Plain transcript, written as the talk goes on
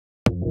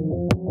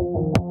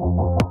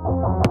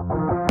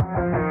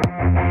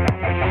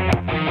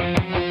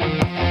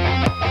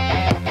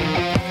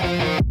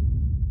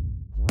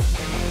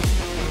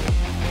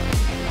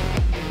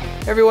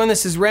everyone,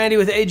 this is Randy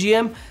with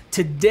AGM.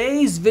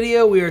 Today's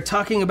video we are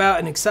talking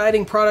about an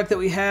exciting product that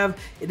we have.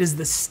 It is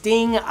the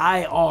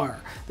StingIR.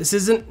 This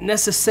isn't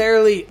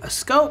necessarily a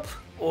scope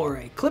or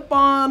a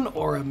clip-on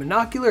or a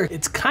monocular.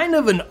 It's kind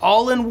of an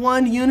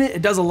all-in-one unit.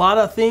 It does a lot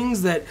of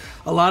things that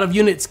a lot of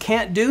units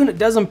can't do, and it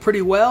does them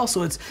pretty well,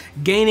 so it's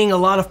gaining a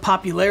lot of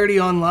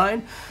popularity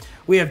online.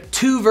 We have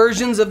two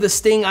versions of the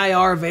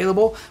StingIR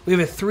available. We have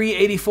a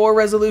 384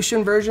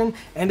 resolution version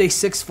and a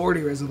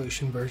 640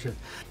 resolution version.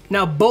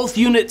 Now both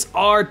units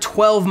are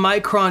 12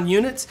 micron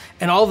units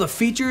and all the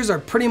features are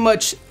pretty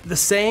much the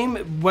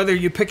same whether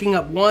you're picking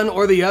up one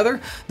or the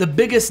other. The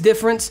biggest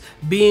difference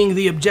being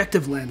the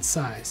objective lens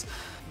size.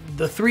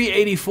 The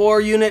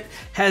 384 unit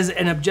has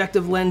an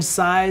objective lens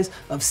size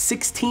of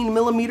 16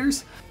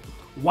 millimeters,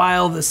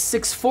 while the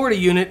 640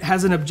 unit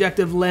has an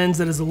objective lens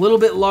that is a little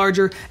bit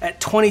larger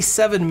at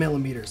 27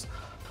 millimeters.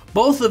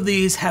 Both of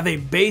these have a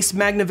base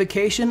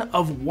magnification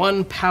of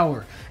 1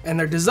 power, and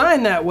they're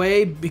designed that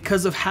way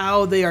because of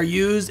how they are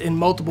used in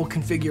multiple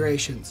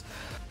configurations.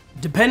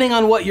 Depending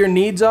on what your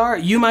needs are,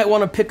 you might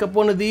want to pick up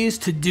one of these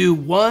to do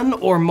one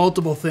or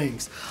multiple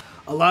things.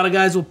 A lot of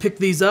guys will pick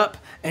these up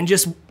and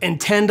just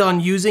intend on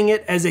using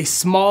it as a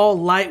small,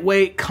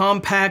 lightweight,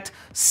 compact,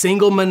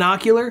 single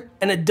monocular,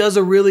 and it does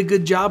a really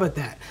good job at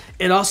that.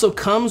 It also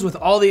comes with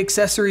all the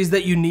accessories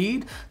that you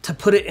need to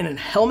put it in a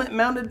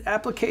helmet-mounted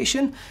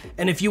application,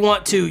 and if you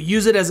want to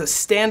use it as a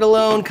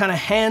standalone, kind of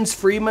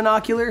hands-free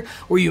monocular,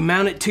 where you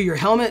mount it to your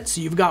helmet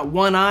so you've got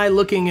one eye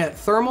looking at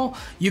thermal,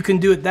 you can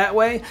do it that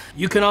way.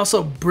 You can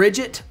also bridge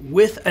it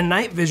with a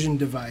night vision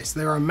device.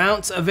 There are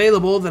mounts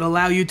available that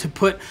allow you to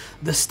put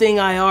the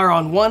StingIR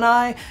on one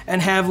eye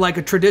and have like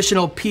a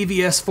traditional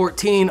PVS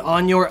 14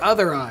 on your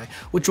other eye,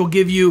 which will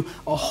give you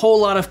a whole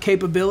lot of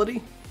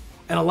capability,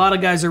 and a lot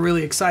of guys are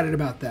really excited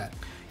about that.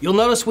 You'll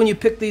notice when you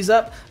pick these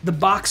up, the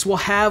box will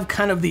have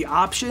kind of the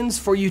options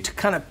for you to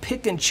kind of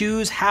pick and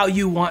choose how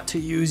you want to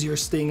use your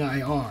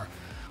StingIR.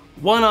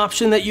 One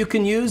option that you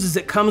can use is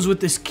it comes with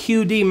this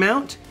QD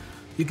mount.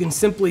 You can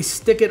simply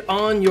stick it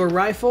on your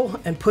rifle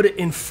and put it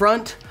in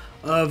front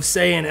of,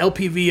 say, an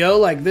LPVO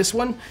like this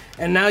one,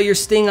 and now your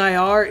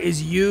StingIR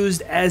is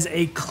used as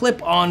a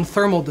clip-on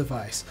thermal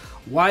device.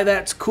 Why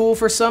that's cool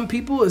for some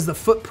people is the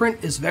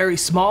footprint is very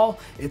small,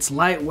 it's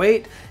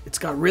lightweight, it's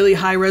got really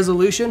high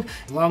resolution.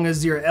 As long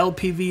as your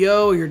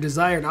LPVO or your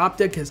desired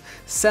optic is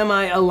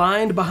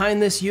semi-aligned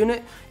behind this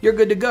unit, you're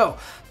good to go.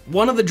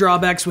 One of the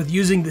drawbacks with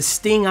using the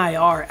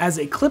StingIR as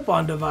a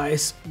clip-on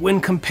device when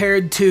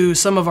compared to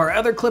some of our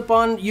other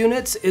clip-on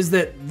units is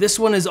that this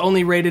one is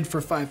only rated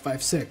for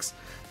 5.56.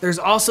 There's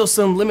also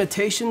some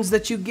limitations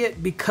that you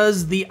get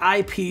because the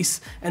eyepiece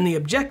and the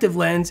objective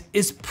lens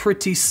is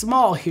pretty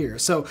small here.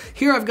 So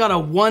here I've got a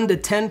 1 to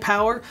 10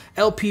 power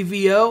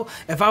LPVO.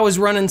 If I was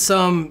running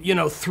some,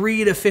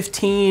 3 to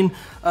 15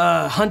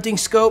 hunting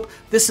scope,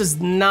 this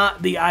is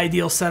not the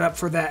ideal setup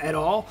for that at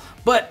all,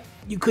 but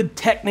you could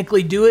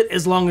technically do it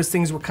as long as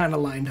things were kind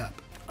of lined up.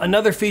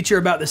 Another feature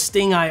about the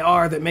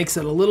StingIR that makes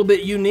it a little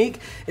bit unique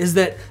is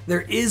that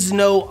there is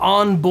no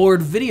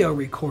onboard video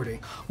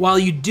recording. While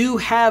you do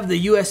have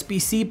the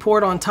USB-C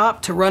port on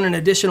top to run an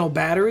additional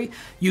battery,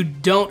 you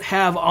don't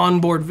have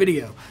onboard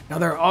video. Now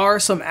there are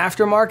some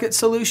aftermarket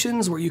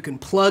solutions where you can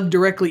plug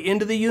directly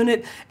into the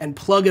unit and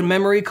plug a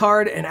memory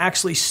card and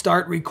actually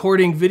start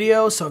recording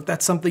video. So if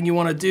that's something you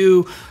want to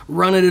do,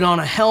 running it on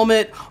a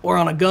helmet or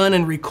on a gun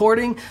and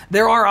recording,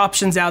 there are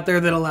options out there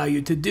that allow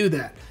you to do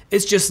that.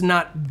 It's just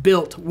not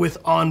built with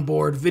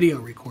onboard video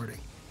recording.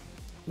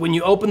 When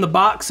you open the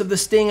box of the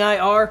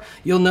StingIR,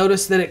 you'll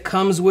notice that it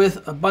comes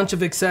with a bunch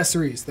of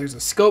accessories. There's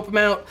a scope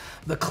mount,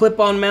 the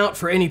clip-on mount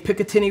for any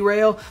Picatinny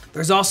rail.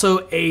 There's also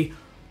a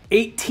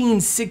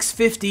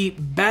 18650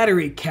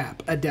 battery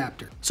cap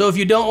adapter. So if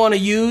you don't want to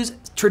use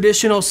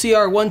traditional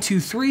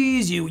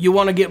CR123s, you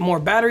want to get more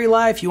battery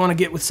life, you want to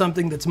get with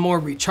something that's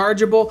more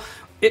rechargeable,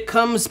 it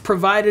comes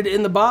provided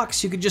in the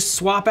box. You could just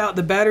swap out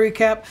the battery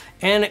cap,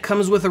 and it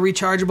comes with a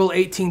rechargeable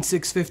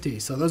 18650.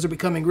 So those are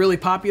becoming really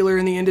popular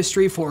in the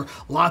industry for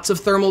lots of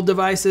thermal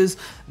devices.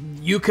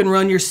 You can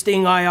run your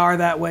StingIR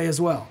that way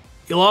as well.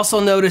 You'll also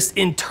notice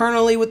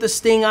internally with the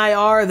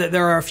StingIR that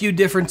there are a few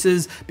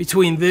differences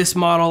between this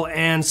model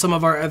and some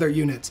of our other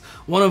units.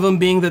 One of them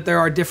being that there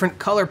are different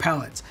color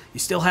palettes. You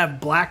still have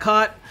black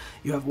hot,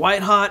 you have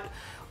white hot,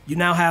 you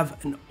now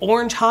have an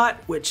orange hot,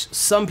 which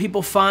some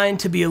people find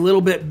to be a little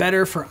bit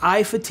better for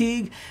eye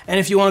fatigue. And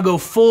if you want to go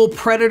full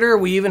predator,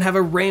 we even have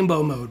a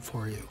rainbow mode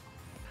for you.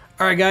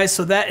 All right, guys,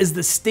 so that is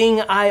the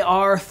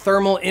StingIR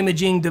thermal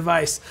imaging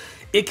device.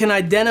 It can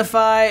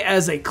identify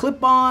as a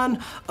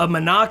clip-on, a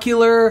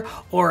monocular,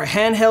 or a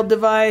handheld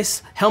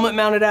device,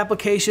 helmet-mounted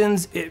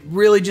applications. It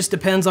really just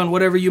depends on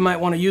whatever you might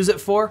want to use it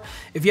for.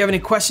 If you have any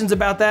questions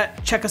about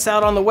that, check us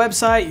out on the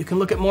website. You can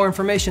look at more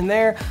information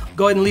there.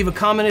 Go ahead and leave a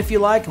comment if you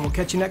like, and we'll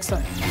catch you next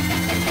time.